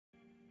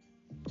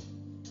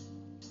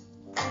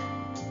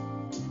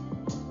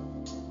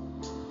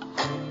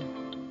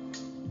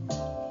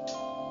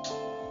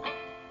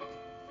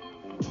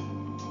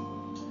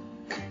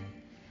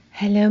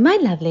Hello, my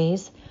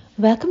lovelies.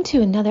 Welcome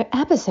to another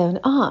episode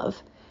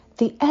of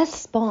the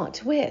S-Spot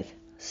with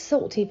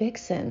Salty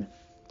Vixen,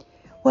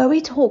 where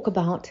we talk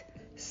about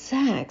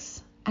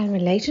sex and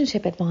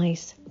relationship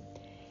advice.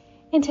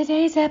 In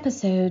today's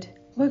episode,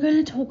 we're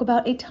going to talk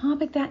about a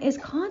topic that is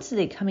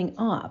constantly coming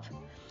up: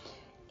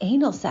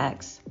 anal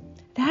sex.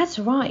 That's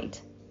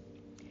right.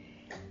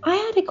 I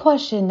had a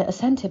question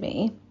sent to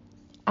me,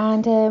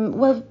 and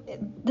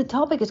the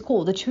topic is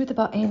called The Truth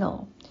About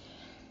Anal.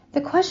 The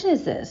question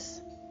is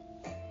this: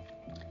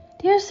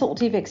 Dear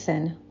Salty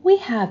Vixen, we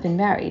have been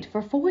married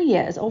for 4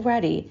 years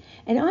already,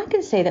 and I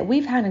can say that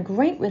we've had a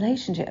great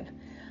relationship.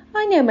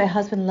 I know my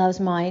husband loves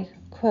my,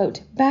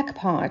 quote, back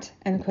part,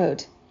 end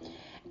quote,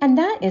 and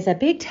that is a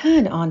big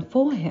turn on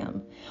for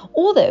him.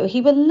 Although he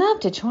would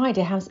love to try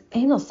to have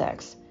anal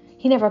sex,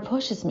 he never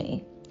pushes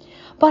me.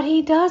 But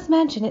he does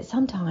mention it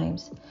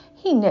sometimes.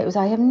 He knows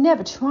I have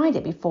never tried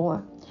it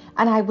before,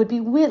 and I would be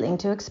willing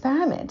to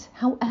experiment.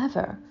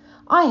 However,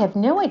 I have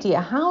no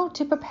idea how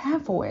to prepare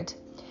for it,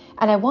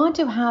 and I want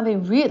to have a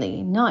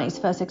really nice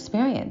first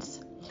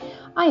experience.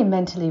 I am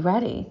mentally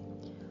ready,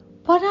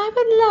 but I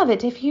would love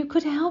it if you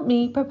could help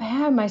me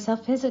prepare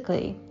myself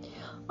physically.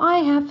 I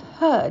have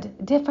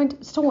heard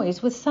different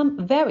stories with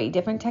some very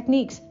different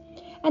techniques,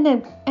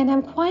 and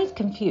I'm quite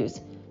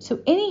confused, so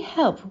any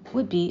help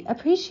would be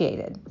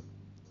appreciated.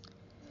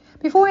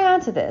 Before I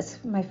answer this,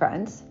 my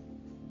friends,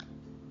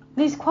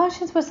 these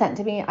questions were sent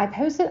to me. I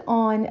posted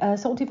on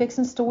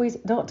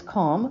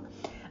saltyvixenstories.com.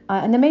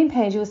 On the main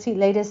page, you'll see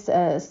latest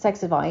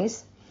sex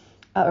advice,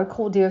 or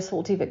called Dear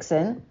Salty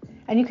Vixen.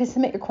 And you can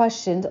submit your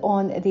questions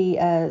on the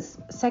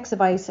sex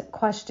advice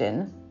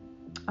question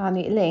on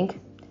the link.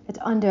 It's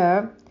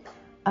under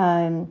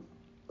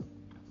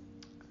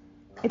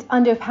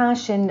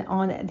passion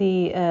on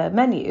the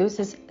menu. It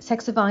says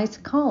sex advice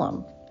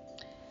column.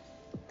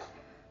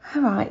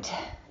 All right.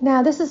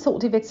 Now, this is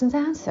Salty Vixen's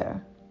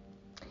answer.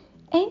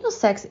 Anal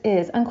sex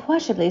is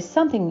unquestionably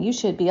something you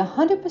should be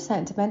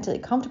 100% mentally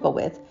comfortable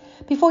with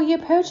before you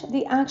approach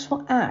the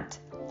actual act.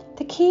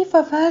 The key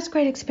for first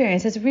great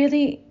experience is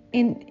really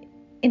in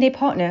a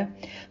partner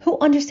who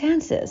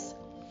understands this.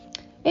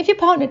 If your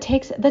partner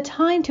takes the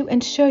time to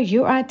ensure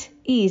you're at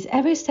ease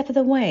every step of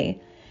the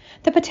way,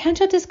 the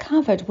potential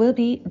discomfort will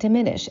be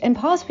diminished and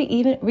possibly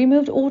even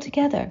removed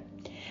altogether.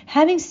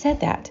 Having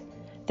said that,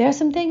 there are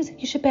some things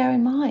you should bear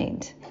in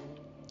mind.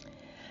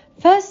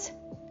 First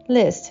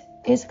list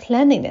is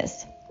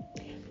cleanliness.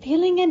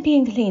 Feeling and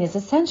being clean is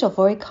essential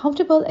for a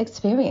comfortable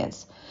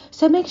experience,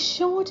 so make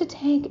sure to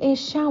take a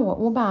shower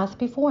or bath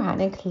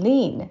beforehand and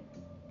clean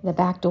the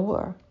back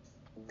door.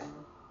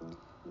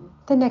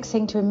 The next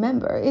thing to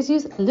remember is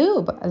use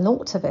lube,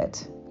 lots of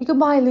it. You can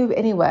buy lube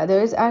anywhere.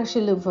 There is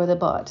actually lube for the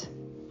butt.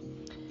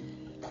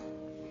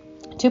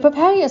 To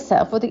prepare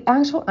yourself for the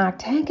actual act,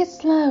 take it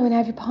slow and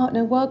have your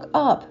partner work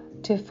up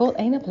to full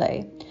anal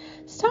play.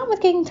 Start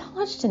with getting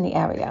touched in the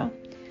area.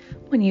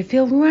 When you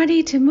feel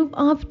ready to move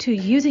up to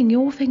using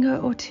your finger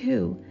or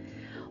two.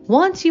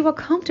 Once you are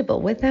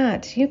comfortable with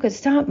that, you could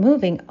start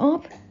moving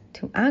up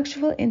to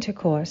actual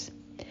intercourse.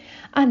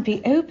 And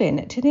be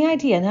open to the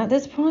idea that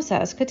this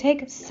process could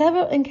take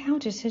several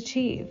encounters to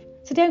achieve.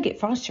 So don't get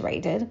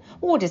frustrated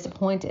or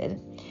disappointed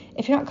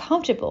if you're not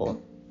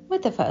comfortable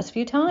with the first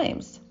few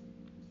times.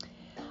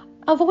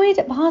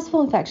 Avoid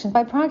possible infections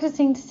by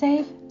practicing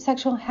safe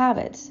sexual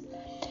habits.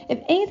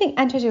 If anything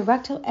enters your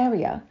rectal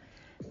area,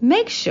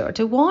 make sure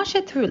to wash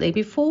it thoroughly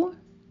before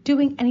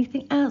doing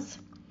anything else,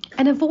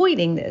 and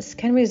avoiding this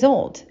can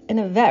result in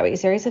a very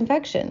serious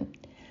infection.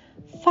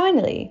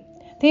 Finally,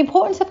 the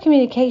importance of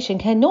communication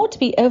cannot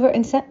be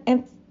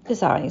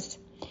overemphasized.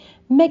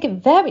 Make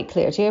it very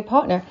clear to your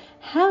partner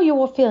how you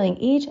are feeling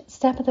each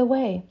step of the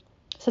way,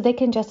 so they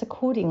can adjust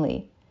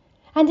accordingly.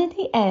 And in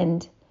the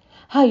end,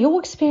 how your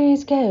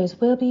experience goes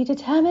will be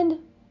determined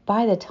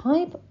by the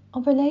type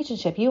of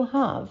relationship you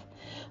have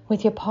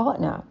with your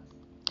partner.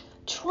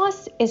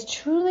 Trust is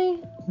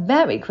truly a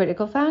very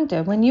critical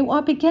factor when you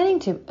are beginning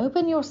to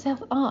open yourself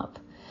up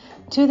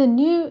to the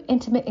new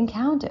intimate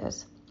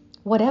encounters.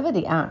 Whatever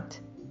the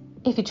act,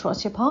 if you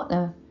trust your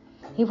partner,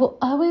 it will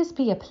always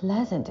be a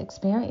pleasant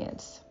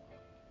experience.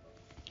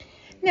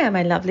 Now,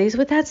 my lovelies,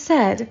 with that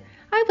said,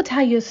 I will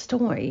tell you a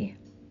story.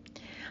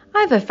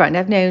 I have a friend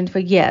I've known for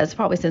years,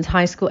 probably since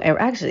high school, or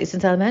actually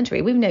since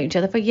elementary. We've known each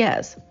other for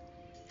years.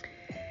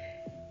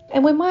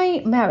 And when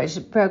my marriage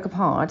broke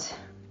apart,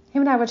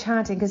 him and I were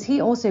chatting because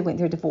he also went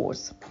through a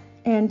divorce.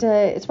 And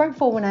it's right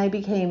before when I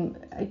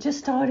just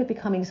started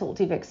becoming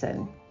Salty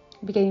Vixen.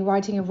 I began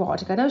writing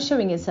erotica, and I was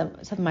showing him some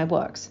of my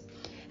works.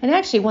 And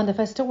actually, one of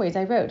the first stories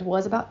I wrote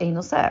was about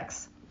anal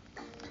sex.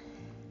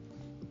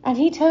 And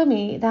he told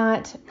me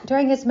that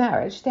during his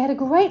marriage, they had a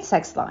great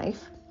sex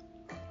life.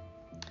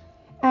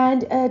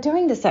 And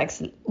during the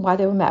sex, while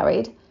they were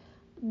married,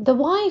 the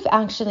wife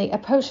actually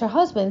approached her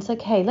husband and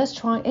said, hey, let's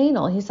try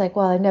anal. He's like,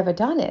 well, I've never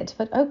done it,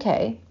 but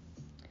okay.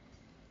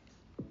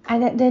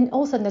 And then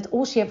all of a sudden, that's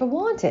all she ever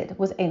wanted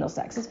was anal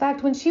sex. In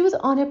fact, when she was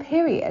on her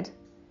period,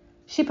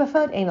 she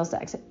preferred anal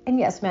sex. And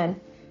yes,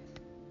 men,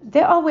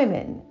 there are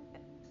women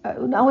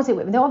I would say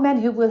women. There are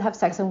men who will have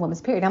sex on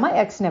women's period. Now, my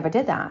ex never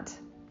did that.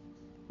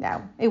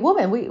 Now, a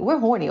woman, we're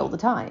horny all the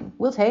time.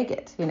 We'll take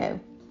it,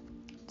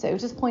 So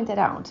just point that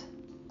out,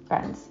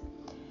 friends.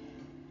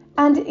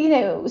 And,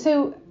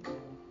 so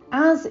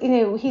as,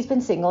 he's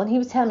been single, and he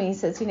was telling me, he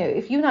says,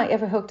 if you and I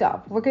ever hooked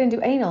up, we're going to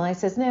do anal. I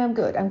says, no, I'm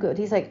good.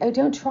 He's like, oh,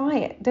 don't try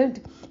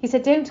it. He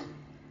said,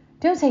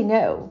 don't say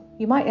no.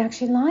 You might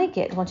actually like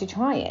it once you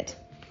try it.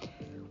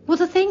 Well,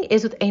 the thing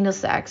is with anal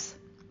sex,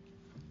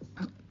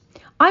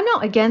 I'm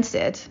not against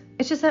it.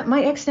 It's just that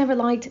my ex never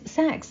liked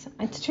sex.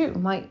 It's true.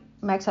 My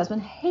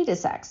ex-husband hated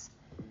sex.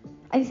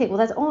 And you think, well,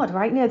 that's odd,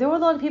 right? No, there are a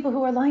lot of people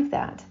who are like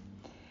that.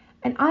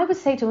 And I would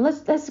say to him,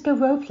 let's go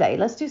role play.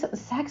 Let's do something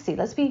sexy.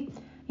 Let's be,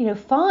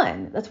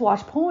 fun. Let's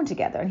watch porn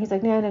together. And he's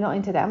like, no, not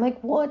into that. I'm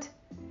like, what?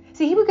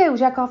 See, he would go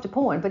jack off to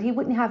porn, but he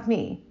wouldn't have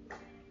me.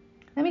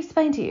 Let me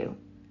explain to you.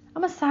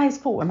 I'm a size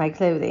 4 in my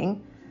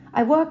clothing.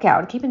 I work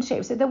out, keep in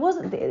shape. So it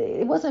wasn't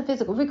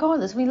physical.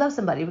 Regardless, we love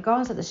somebody,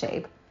 regardless of the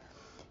shape.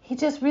 He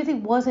just really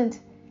wasn't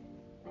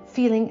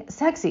feeling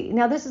sexy.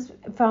 Now, this is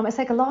from a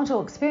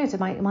psychological experience of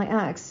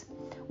my ex.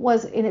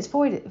 Was in its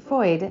Freud,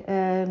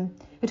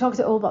 who talks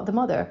all about the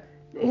mother.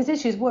 His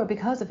issues were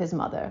because of his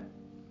mother.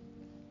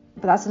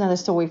 But that's another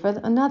story for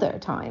another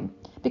time.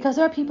 Because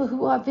there are people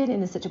who have been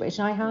in the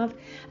situation I have,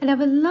 and I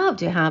would love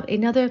to have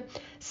another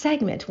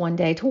segment one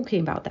day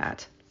talking about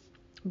that.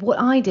 What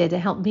I did to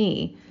help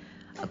me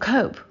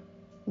cope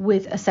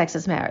with a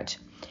sexless marriage.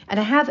 And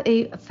I have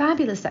a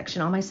fabulous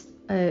section on my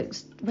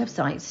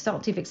website,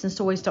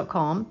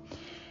 saltyvixenstories.com,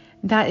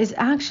 that is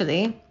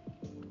actually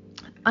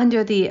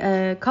under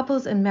the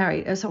couples and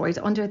married,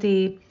 under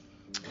the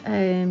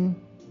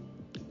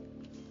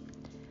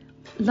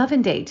love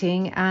and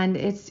dating, and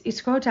you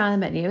scroll down the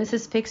menu, it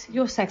says fix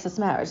your sexless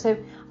marriage. So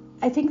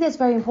I think that's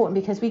very important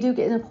because we do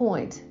get to a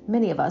point,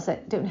 many of us,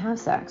 that don't have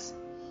sex.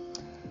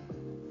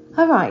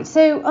 All right,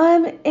 so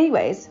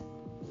anyways,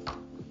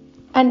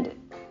 and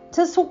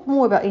to talk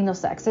more about anal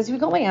sex, as we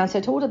got my answer,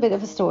 I told a bit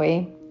of a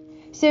story.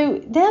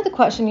 So now the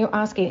question you're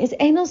asking, is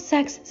anal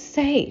sex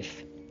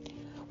safe?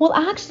 Well,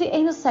 actually,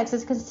 anal sex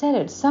is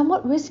considered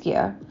somewhat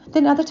riskier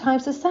than other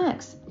types of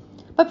sex,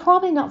 but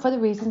probably not for the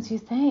reasons you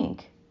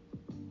think.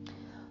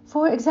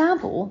 For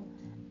example,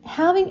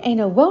 having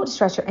anal won't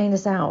stretch your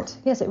anus out.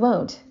 Yes, it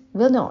will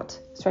not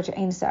stretch your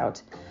anus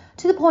out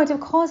to the point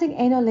of causing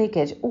anal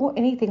leakage or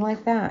anything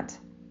like that.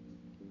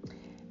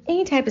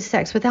 Any type of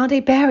sex without a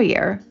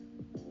barrier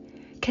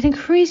can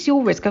increase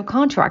your risk of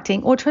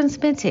contracting or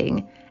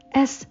transmitting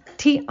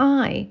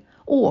STI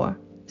or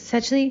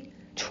sexually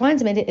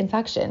transmitted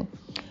infection.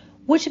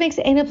 Which makes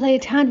anal play a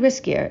tad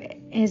riskier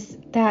is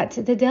that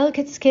the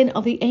delicate skin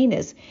of the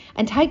anus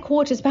and tight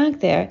quarters back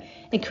there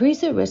increase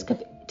the risk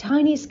of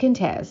tiny skin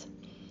tears.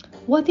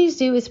 What these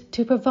do is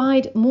to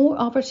provide more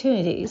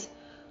opportunities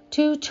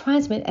to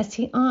transmit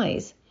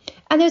STIs.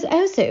 And there's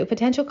also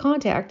potential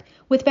contact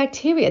with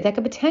bacteria that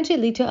could potentially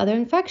lead to other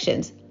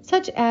infections,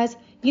 such as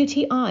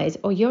UTIs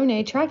or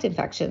urinary tract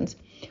infections,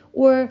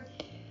 or,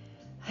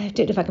 I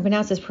don't know if I can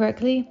pronounce this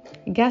correctly,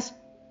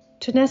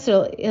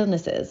 gastrointestinal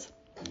illnesses,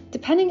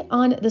 depending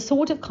on the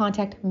sort of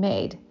contact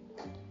made.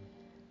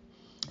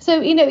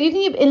 So, you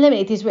can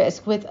eliminate these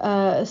risks with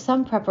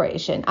some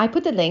preparation. I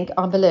put the link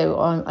on below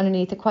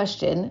underneath the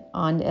question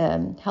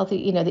on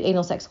healthy, the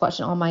anal sex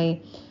question on my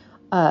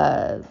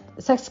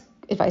sex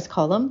advice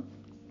column.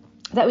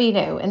 That way,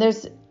 and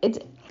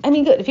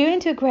good. If you're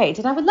into it, great.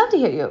 And I would love to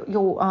hear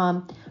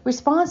your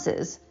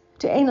responses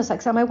to anal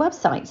sex on my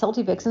website,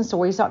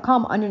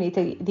 saltyvixenstories.com, underneath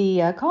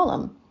the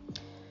column.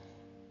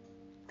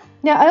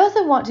 Now, I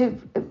also want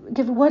to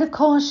give a word of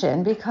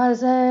caution because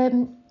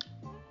the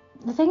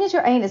thing is,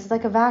 your anus is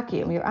like a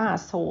vacuum, your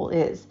asshole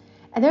is.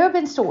 And there have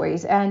been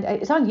stories, and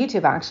it's on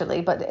YouTube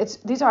actually, but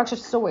these are actual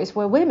stories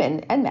where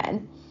women and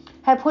men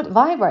have put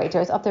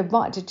vibrators up their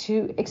butt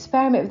to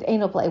experiment with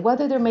anal play,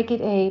 whether they're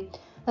making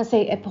let's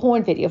say a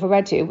porn video for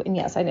RedTube, and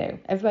yes, I know,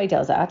 everybody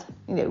does that,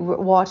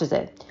 watches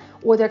it,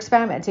 or they're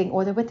experimenting,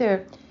 or they're with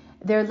their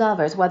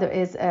lovers, whether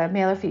it's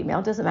male or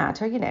female, doesn't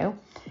matter,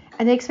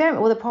 and they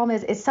experiment. Well, the problem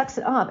is it sucks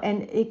it up,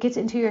 and it gets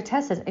into your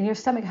intestines, and your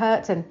stomach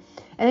hurts, and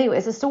anyway,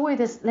 it's a story of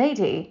this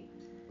lady,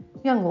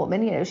 young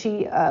woman,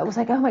 she was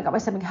like, oh my God, my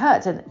stomach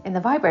hurts, and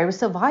the vibrator was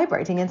still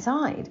vibrating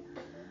inside,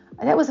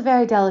 and that was a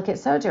very delicate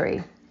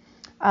surgery.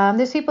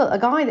 There's a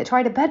guy that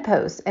tried a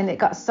bedpost, and it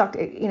got stuck,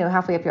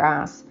 halfway up your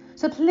ass.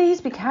 So please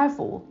be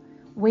careful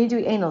when you do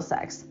anal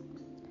sex.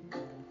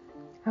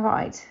 All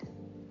right,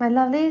 my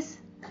lovelies,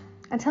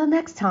 until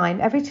next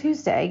time, every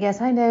Tuesday. Yes,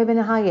 I know I've been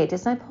a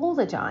hiatus, and I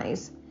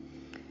apologize.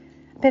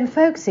 I've been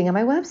focusing on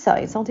my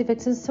website,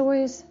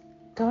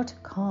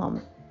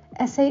 saltyvixenstories.com,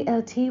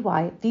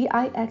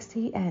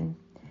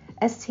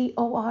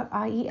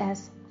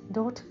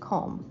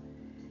 saltyvixenstories.com.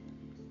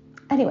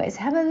 Anyways,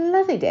 have a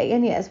lovely day,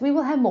 and yes, we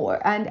will have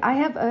more. And I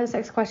have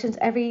sex questions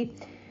every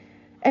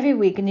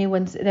week, new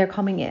ones, they're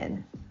coming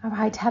in. All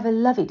right, have a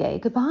lovely day.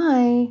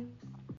 Goodbye.